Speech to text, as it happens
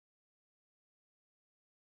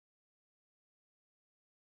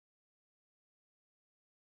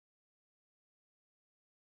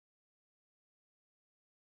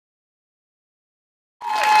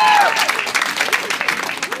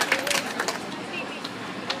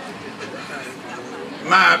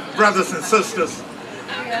my brothers and sisters,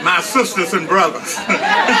 my sisters and brothers.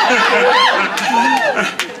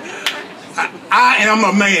 I am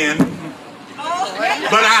a man,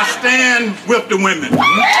 but I stand with the women.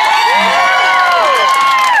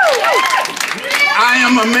 I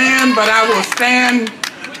am a man, but I will stand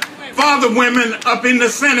for the women up in the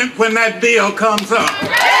Senate when that bill comes up.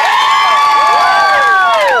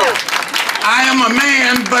 I am a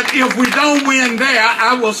man, but if we don't win there,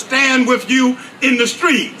 I will stand with you in the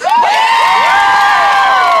streets.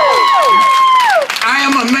 I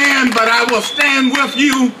am a man, but I will stand with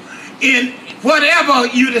you in whatever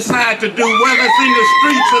you decide to do, whether it's in the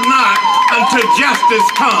streets or not, until justice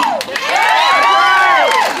comes.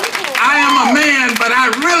 I am a man, but I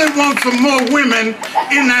really want some more women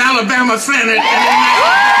in the Alabama Senate and in the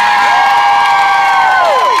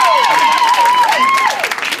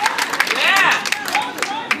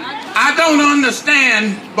I don't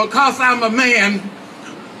understand, because I'm a man,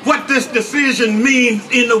 what this decision means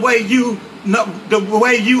in the way you know, the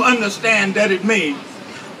way you understand that it means.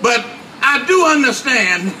 But I do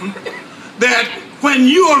understand that when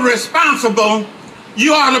you are responsible,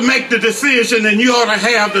 you ought to make the decision and you ought to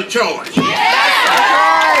have the choice.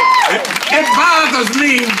 It bothers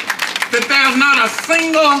me that there's not a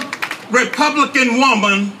single Republican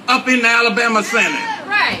woman up in the Alabama Senate.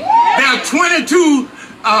 There are 22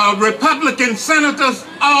 Republican senators,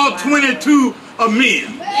 all 22 are men.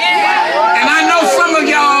 And I know some of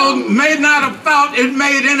y'all may not have thought it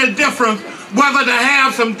made any difference whether to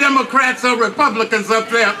have some Democrats or Republicans up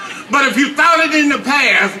there. But if you thought it in the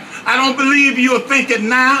past, I don't believe you'll think it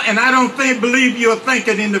now, and I don't believe you'll think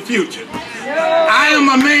it in the future. I am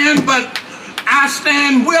a man, but I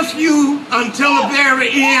stand with you until the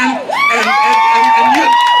very end,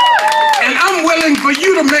 and I'm willing for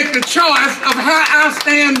you to make the choice of how I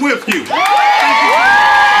stand with you. Thank you.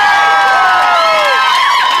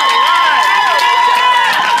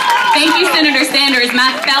 Thank you, Senator Sanders,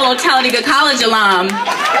 my fellow Talladega College alum.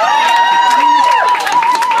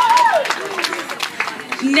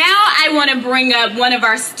 Now I want to bring up one of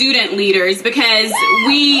our student leaders, because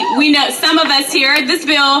we know some of us here, this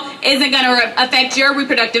bill isn't going to affect your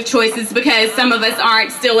reproductive choices because some of us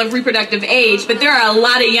aren't still of reproductive age, but there are a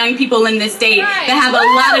lot of young people in this state that have a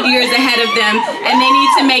lot of years ahead of them, and they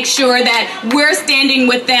need to make sure that we're standing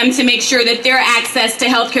with them to make sure that their access to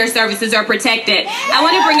healthcare services are protected. I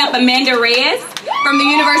want to bring up Amanda Reyes from the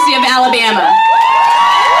University of Alabama.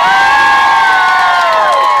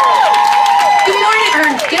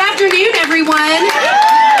 Good afternoon, everyone.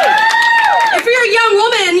 If you're a young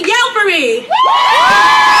woman, yell for me.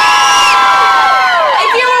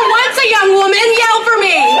 If you were once a young woman, yell for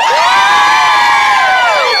me.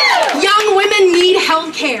 Young women need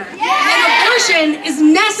health care, and abortion is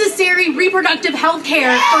necessary reproductive health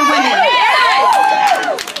care for women.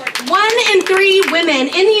 1 in 3 women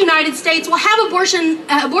in the United States will have abortion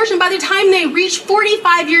by the time they reach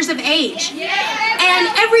 45 years of age. And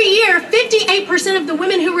every year, 58% of the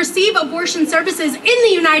women who receive abortion services in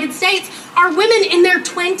the United States are women in their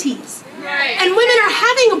 20s. And women are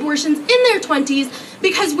having abortions in their 20s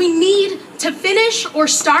because we need to finish or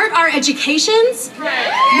start our educations.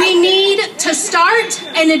 We need to start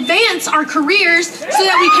and advance our careers so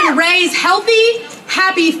that we can raise healthy,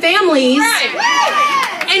 happy families.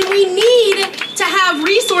 And we need to have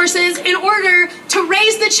resources in order to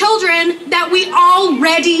raise the children that we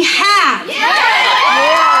already have.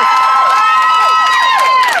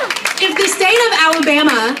 If the state of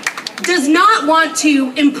Alabama does not want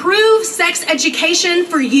to improve sex education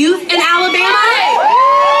for youth in Alabama,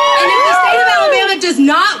 and if the state of Alabama does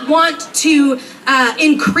not want to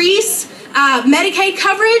increase Medicaid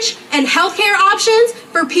coverage and healthcare options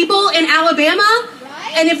for people in Alabama,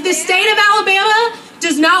 and if the state of Alabama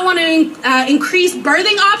does not want to increase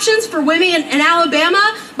birthing options for women in Alabama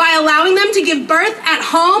by allowing them to give birth at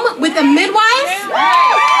home with a midwife,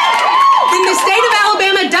 then the state of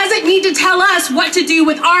Alabama doesn't need to tell us what to do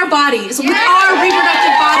with our bodies, with our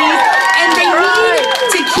reproductive bodies, and they need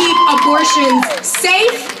to keep abortions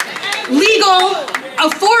safe, legal,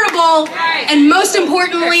 affordable, and most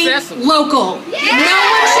importantly, local. No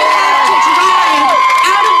one should have to drive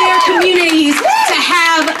out of their communities to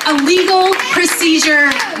have a legal procedure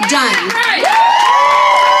done.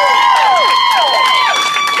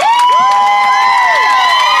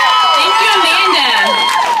 Thank you, Amanda.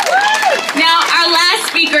 Now, our last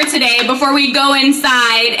speaker today, before we go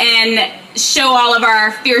inside and show all of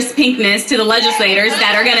our fierce pinkness to the legislators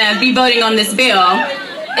that are going to be voting on this bill,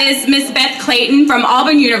 is Miss Beth Clayton from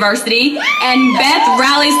Auburn University, and Beth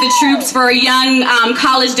rallies the troops for young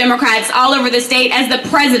college Democrats all over the state as the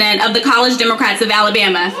president of the College Democrats of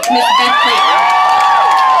Alabama. Miss Beth Clayton.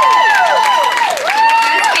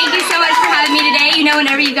 know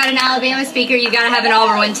whenever you've got an Alabama speaker, you've got to have an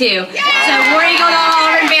Auburn one too. So War Eagle to all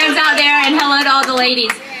Auburn fans out there, and hello to all the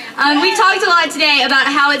ladies. We've talked a lot today about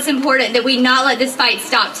how it's important that we not let this fight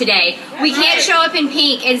stop today. We can't show up in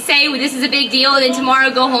pink and say, well, this is a big deal, and then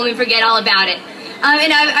tomorrow go home and forget all about it.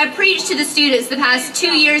 And I've preached to the students the past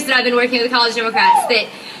 2 years that I've been working with the College Democrats that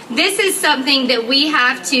this is something that we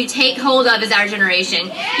have to take hold of as our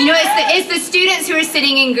generation. You know, it's the students who are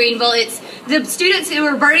sitting in Greenville, it's the students who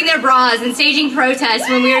were burning their bras and staging protests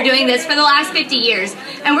when we were doing this for the last 50 years.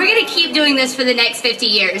 And we're going to keep doing this for the next 50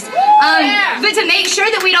 years. But to make sure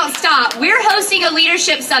that we don't stop, we're hosting a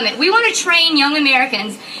leadership summit. We want to train young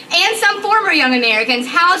Americans and some former young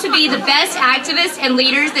Americans how to be the best activists and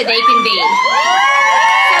leaders that they can be.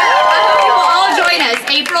 So I hope you will all join us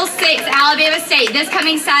April 6th, Alabama State, this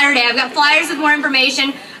coming Saturday. I've got flyers with more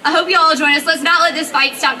information. I hope you all join us. Let's not let this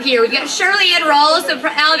fight stop here. We've got Shirley Ann Rawls, the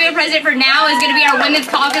Alabama president for now, is going to be our women's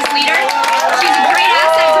caucus leader. She's a great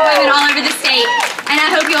asset to women all over the state. And I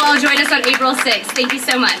hope you all join us on April 6th. Thank you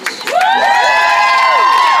so much.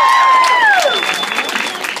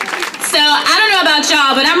 So I don't know about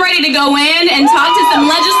y'all, but I'm ready to go in and talk to some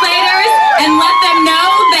legislators and let them know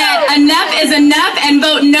that enough is enough and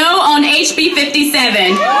vote no on HB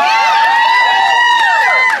 57.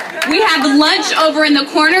 We have lunch over in the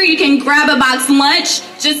corner. You can grab a box lunch.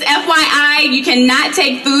 Just FYI, you cannot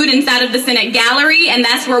take food inside of the Senate gallery, and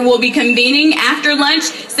that's where we'll be convening after lunch.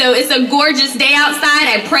 So it's a gorgeous day outside.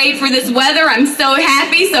 I prayed for this weather. I'm so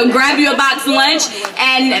happy. So grab you a box lunch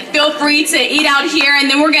and feel free to eat out here. And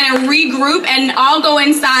then we're going to regroup and all go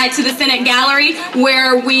inside to the Senate gallery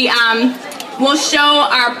where we will show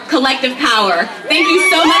our collective power. Thank you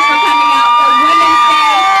so much for coming out for Women's Day.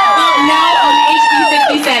 Vote no on HB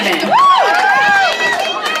 57.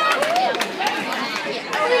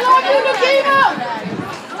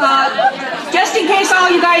 Just in case all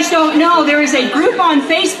you guys don't know, there is a group on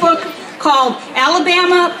Facebook called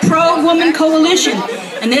Alabama Pro-Woman Coalition.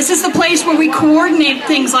 And this is the place where we coordinate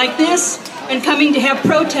things like this and coming to have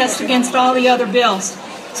protests against all the other bills.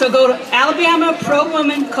 So go to Alabama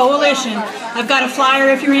Pro-Woman Coalition. I've got a flyer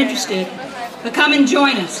if you're interested. But come and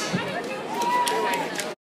join us.